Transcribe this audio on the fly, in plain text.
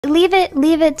leave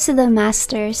it to the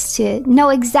masters to know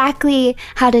exactly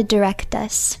how to direct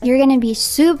us. You're gonna be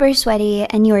super sweaty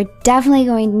and you are definitely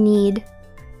going to need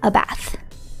a bath.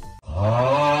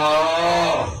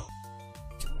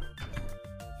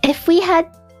 If we had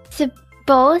to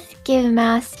both give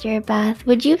Master a bath,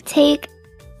 would you take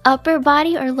upper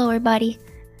body or lower body?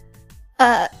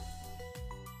 If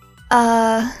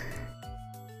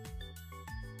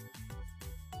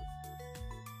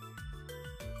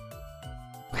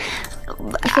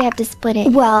we have to split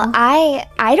it. Well, I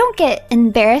don't get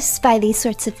embarrassed by these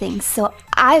sorts of things, so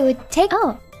I would take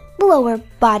lower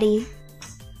body.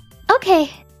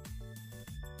 Okay.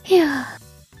 Phew.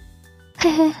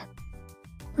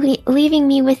 Leaving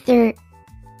me with their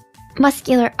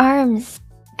muscular arms,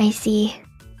 I see.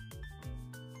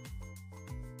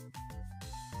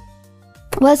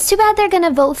 Well, it's too bad they're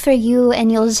gonna vote for you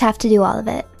and you'll just have to do all of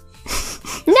it.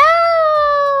 No!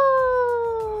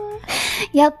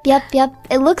 Yep.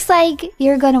 It looks like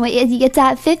you're gonna win. It's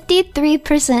at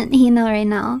 53% Hina right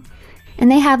now. And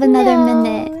they have another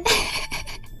minute.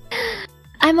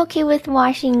 I'm okay with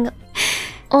washing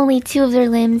only 2 of their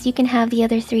limbs. You can have the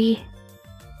other 3.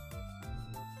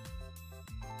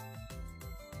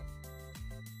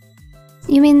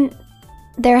 You mean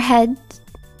their head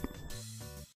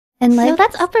and legs? No,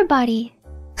 that's upper body.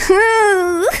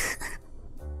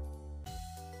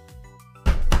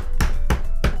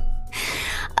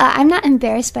 I'm not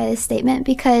embarrassed by this statement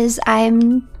because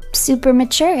I'm super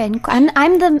mature and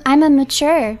I'm a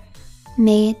mature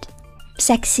maid,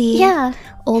 sexy,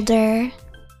 older,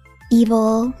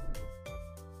 evil.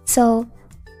 So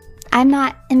I'm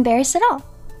not embarrassed at all.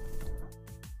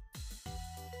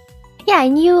 Yeah,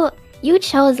 and you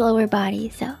chose lower body,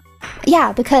 so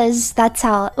yeah, because that's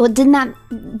how. Well, didn't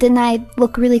I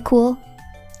look really cool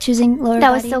choosing lower body?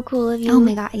 That was so cool of you. Oh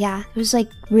my god, yeah, it was like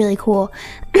really cool.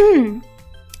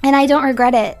 And I don't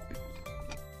regret it.